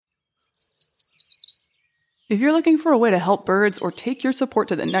If you're looking for a way to help birds or take your support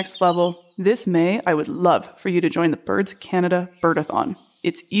to the next level, this May, I would love for you to join the Birds Canada Birdathon.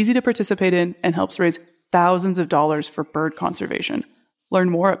 It's easy to participate in and helps raise thousands of dollars for bird conservation. Learn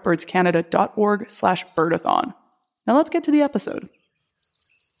more at birdscanada.org/birdathon. Now let's get to the episode.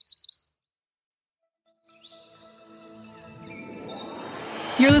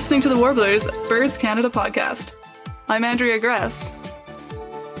 You're listening to the Warblers Birds Canada podcast. I'm Andrea Gress.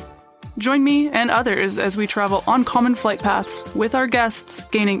 Join me and others as we travel on common flight paths with our guests,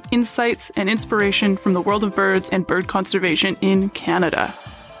 gaining insights and inspiration from the world of birds and bird conservation in Canada.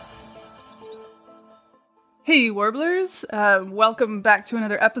 Hey Warblers, welcome back to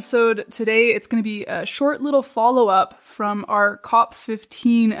another episode. Today it's going to be a short little follow-up from our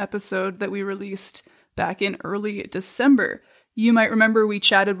COP15 episode that we released back in early December. You might remember we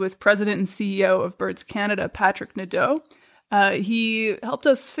chatted with President and CEO of Birds Canada, Patrick Nadeau. He helped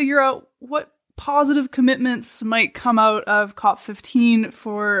us figure out what positive commitments might come out of COP15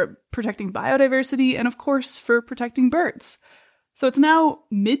 for protecting biodiversity and, of course, for protecting birds. So it's now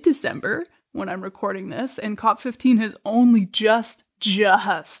mid-December when I'm recording this, and COP15 has only just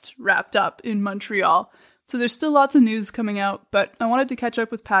wrapped up in Montreal. So there's still lots of news coming out, but I wanted to catch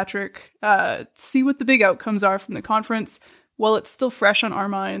up with Patrick, see what the big outcomes are from the conference while it's still fresh on our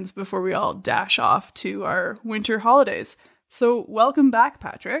minds before we all dash off to our winter holidays. So welcome back,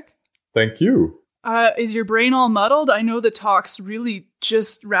 Patrick. Thank you. Is your brain all muddled? I know the talks really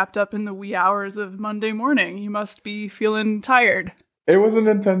just wrapped up in the wee hours of Monday morning. You must be feeling tired. It was an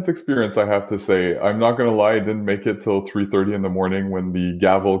intense experience, I have to say. I'm not going to lie, I didn't make it till 3:30 in the morning when the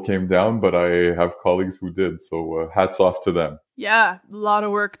gavel came down, but I have colleagues who did, so hats off to them. Yeah, a lot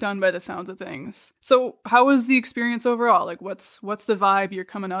of work done by the sounds of things. So how was the experience overall? Like, what's the vibe you're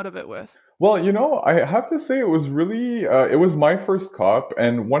coming out of it with? Well, I have to say it was really, it was my first COP.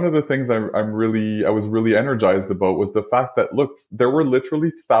 And one of the things I was really energized about was the fact that, look, there were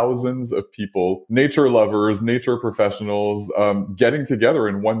literally thousands of people, nature lovers, nature professionals, getting together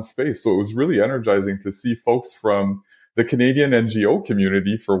in one space. So it was really energizing to see folks from the Canadian NGO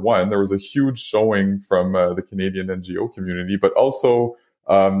community, for one. There was a huge showing from the Canadian NGO community, but also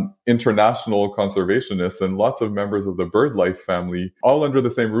international conservationists and lots of members of the bird life family, all under the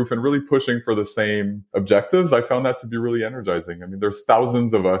same roof and really pushing for the same objectives. I found that to be really energizing. I mean, there's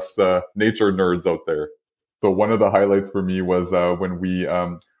thousands of us nature nerds out there. So one of the highlights for me was when we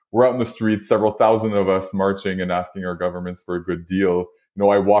were out in the streets, several thousand of us marching and asking our governments for a good deal.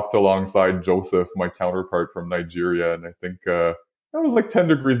 I walked alongside Joseph, my counterpart from Nigeria, and I think that was like 10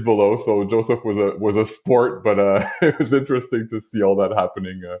 degrees below, so Joseph was a sport, but it was interesting to see all that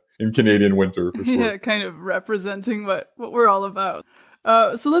happening in Canadian winter, for sure. Yeah, kind of representing what we're all about.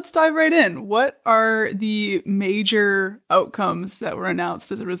 So let's dive right in. What are the major outcomes that were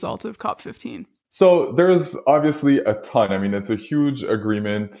announced as a result of COP15? So there's obviously a ton. I mean, it's a huge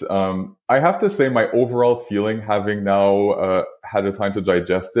agreement. I have to say my overall feeling, having now had a time to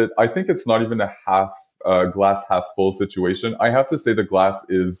digest it, I think it's not even a glass half full situation. I have to say the glass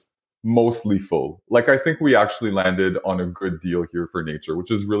is mostly full. Like, I think we actually landed on a good deal here for nature,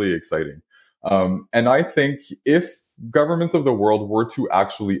 which is really exciting. And I think if governments of the world were to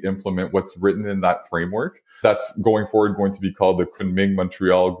actually implement what's written in that framework, that's going forward going to be called the Kunming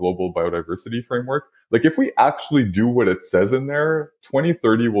Montreal Global Biodiversity Framework. Like, if we actually do what it says in there,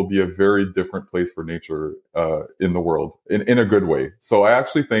 2030 will be a very different place for nature in the world, in a good way. So I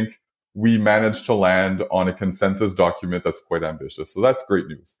actually think we managed to land on a consensus document that's quite ambitious. So that's great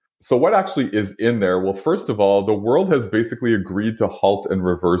news. So what actually is in there? Well, first of all, the world has basically agreed to halt and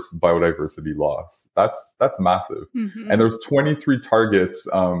reverse biodiversity loss. That's massive. Mm-hmm. And there's 23 targets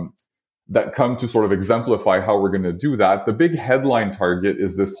that come to sort of exemplify how we're going to do that. The big headline target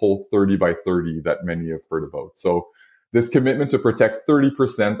is this whole 30 by 30 that many have heard about. So this commitment to protect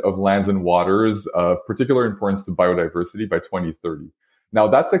 30% of lands and waters of particular importance to biodiversity by 2030. Now,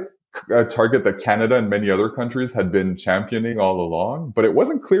 that's a target that Canada and many other countries had been championing all along, but it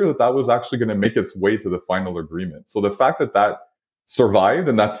wasn't clear that that was actually going to make its way to the final agreement. So the fact that that survived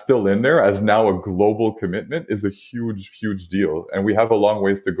and that's still in there as now a global commitment is a huge, huge deal. And we have a long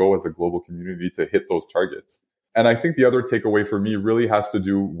ways to go as a global community to hit those targets. And I think the other takeaway for me really has to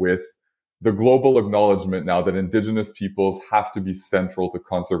do with the global acknowledgement now that Indigenous peoples have to be central to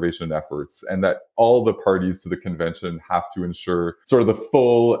conservation efforts and that all the parties to the convention have to ensure sort of the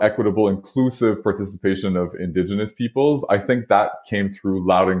full, equitable, inclusive participation of Indigenous peoples. I think that came through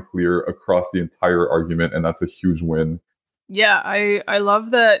loud and clear across the entire argument, and that's a huge win. Yeah, I love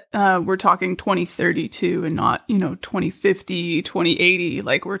that we're talking 2032 and not, 2050, 2080.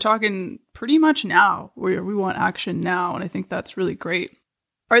 Like, we're talking pretty much now, where we want action now, and I think that's really great.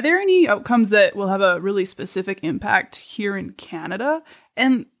 Are there any outcomes that will have a really specific impact here in Canada?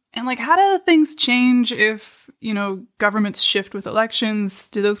 And like, how do things change if, governments shift with elections?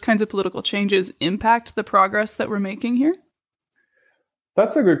 Do those kinds of political changes impact the progress that we're making here?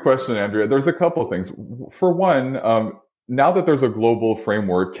 That's a good question, Andrea. There's a couple of things. For one, now that there's a global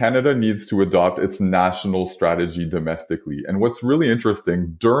framework, Canada needs to adopt its national strategy domestically. And what's really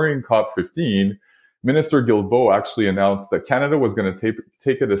interesting, during COP15, Minister Guilbeault actually announced that Canada was going to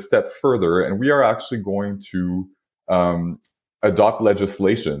take it a step further, and we are actually going to adopt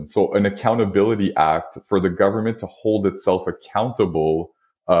legislation, so an accountability act for the government to hold itself accountable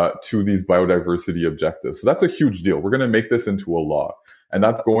to these biodiversity objectives. So that's a huge deal. We're going to make this into a law, and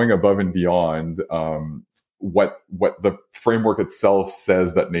that's going above and beyond what the framework itself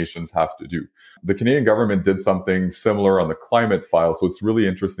says that nations have to do. The Canadian government did something similar on the climate file, so it's really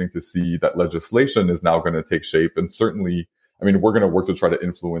interesting to see that legislation is now going to take shape. And certainly, we're going to work to try to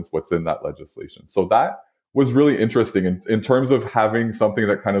influence what's in that legislation. So that was really interesting in terms of having something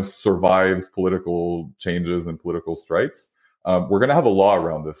that kind of survives political changes and political strikes. We're going to have a law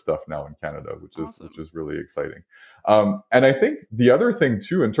around this stuff now in Canada, which is really exciting. And I think the other thing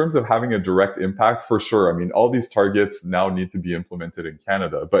too, in terms of having a direct impact, for sure, all these targets now need to be implemented in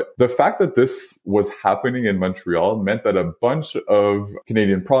Canada. But the fact that this was happening in Montreal meant that a bunch of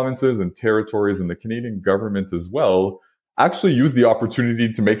Canadian provinces and territories and the Canadian government as well actually used the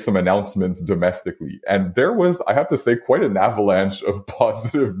opportunity to make some announcements domestically. And there was, I have to say, quite an avalanche of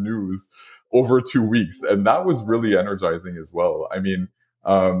positive news over 2 weeks. And that was really energizing as well.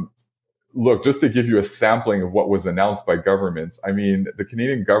 Look, just to give you a sampling of what was announced by governments, the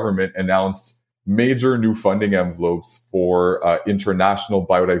Canadian government announced major new funding envelopes for international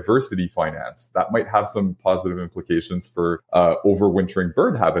biodiversity finance. That might have some positive implications for overwintering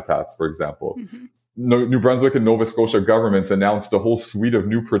bird habitats, for example. Mm-hmm. New Brunswick and Nova Scotia governments announced a whole suite of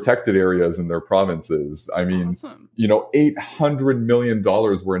new protected areas in their provinces. Awesome. $800 million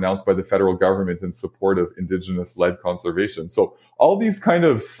were announced by the federal government in support of Indigenous-led conservation. So all these kind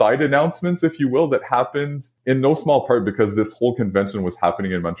of side announcements, if you will, that happened in no small part because this whole convention was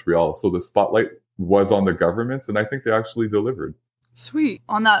happening in Montreal. So the spotlight was on the governments, and I think they actually delivered. Sweet.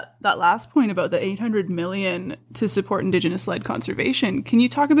 On that last point about the 800 million to support Indigenous-led conservation, can you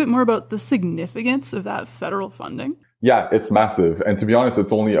talk a bit more about the significance of that federal funding? Yeah, it's massive. And to be honest,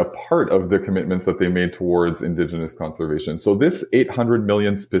 it's only a part of the commitments that they made towards Indigenous conservation. So this 800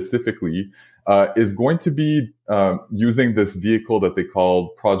 million specifically is going to be using this vehicle that they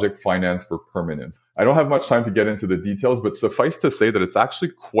call Project Finance for Permanence. I don't have much time to get into the details, but suffice to say that it's actually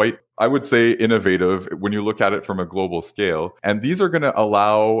quite, I would say, innovative when you look at it from a global scale. And these are going to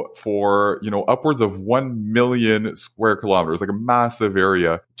allow for, upwards of 1 million square kilometers, like a massive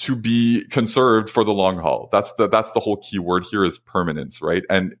area, to be conserved for the long haul. That's the whole key word here is permanence, right?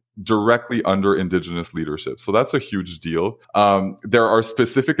 And directly under Indigenous leadership. So that's a huge deal. There are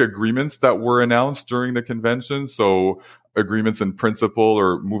specific agreements that were announced during the convention. So agreements in principle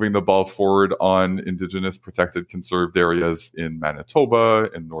or moving the ball forward on Indigenous protected conserved areas in Manitoba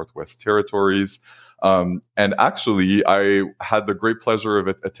and Northwest Territories. And actually, I had the great pleasure of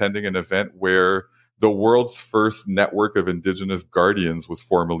attending an event where the world's first network of Indigenous guardians was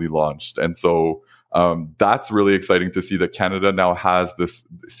formally launched. And so that's really exciting to see that Canada now has this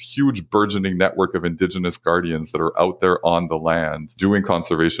huge burgeoning network of Indigenous guardians that are out there on the land doing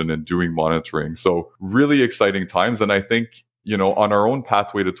conservation and doing monitoring. So really exciting times. And I think, on our own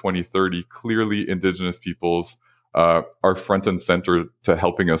pathway to 2030, clearly Indigenous peoples are front and center to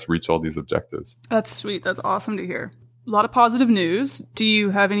helping us reach all these objectives. That's sweet. That's awesome to hear. A lot of positive news. Do you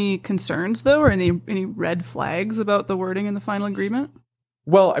have any concerns, though, or any red flags about the wording in the final agreement?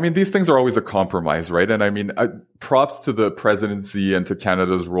 Well, these things are always a compromise, right? And props to the presidency and to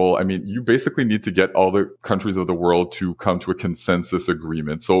Canada's role. You basically need to get all the countries of the world to come to a consensus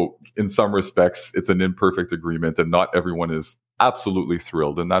agreement. So in some respects, it's an imperfect agreement and not everyone is absolutely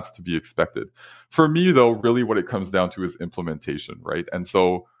thrilled, and that's to be expected. For me, though, really what it comes down to is implementation, right? And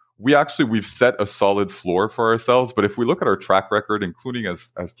so we've set a solid floor for ourselves, but if we look at our track record, including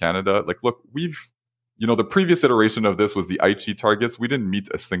as Canada, the previous iteration of this was the Aichi targets. We didn't meet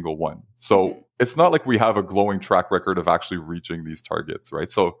a single one. So it's not like we have a glowing track record of actually reaching these targets, right?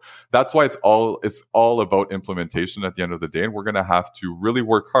 So that's why it's all about implementation at the end of the day. And we're going to have to really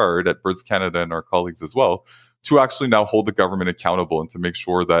work hard at Birds Canada and our colleagues as well to actually now hold the government accountable and to make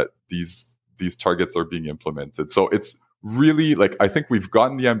sure that these targets are being implemented. So it's really I think we've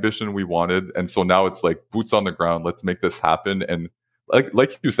gotten the ambition we wanted. And so now it's boots on the ground. Let's make this happen. And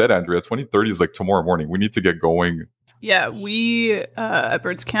like you said, Andrea, 2030 is tomorrow morning. We need to get going Yeah, we at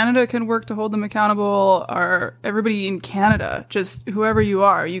Birds Canada can work to hold them accountable. Everybody in Canada, just whoever you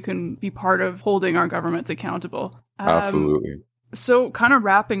are, you can be part of holding our governments accountable. Absolutely. So kind of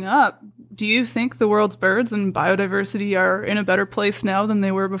wrapping up, do you think the world's birds and biodiversity are in a better place now than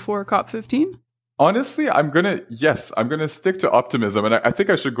they were before COP15? Honestly, I'm going to stick to optimism. And I think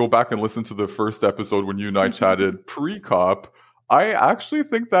I should go back and listen to the first episode when you and I chatted pre-COP. I actually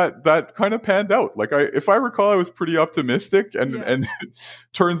think that kind of panned out. Like if I recall, I was pretty optimistic, and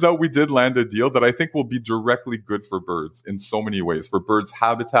turns out we did land a deal that I think will be directly good for birds in so many ways, for birds'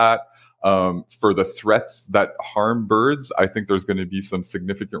 habitat, for the threats that harm birds. I think there's going to be some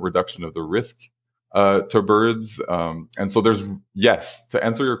significant reduction of the risk to birds. And so to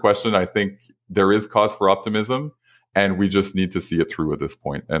answer your question, I think there is cause for optimism, and we just need to see it through at this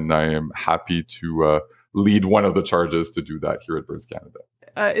point. And I am happy to lead one of the charges to do that here at Birds Canada.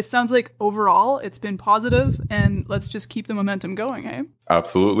 It sounds like overall it's been positive, and let's just keep the momentum going, hey?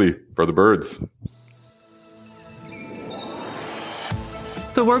 Absolutely, for the birds.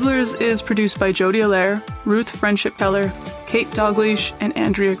 The Warblers is produced by Jody Allaire, Ruth Friendship-Keller, Kate Dalgleish, and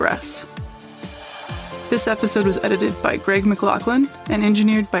Andrea Gress. This episode was edited by Greg McLaughlin and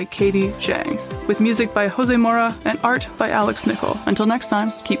engineered by Katie Zhang, with music by Jose Mora and art by Alex Nicol. Until next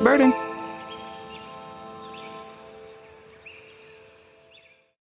time, keep birding!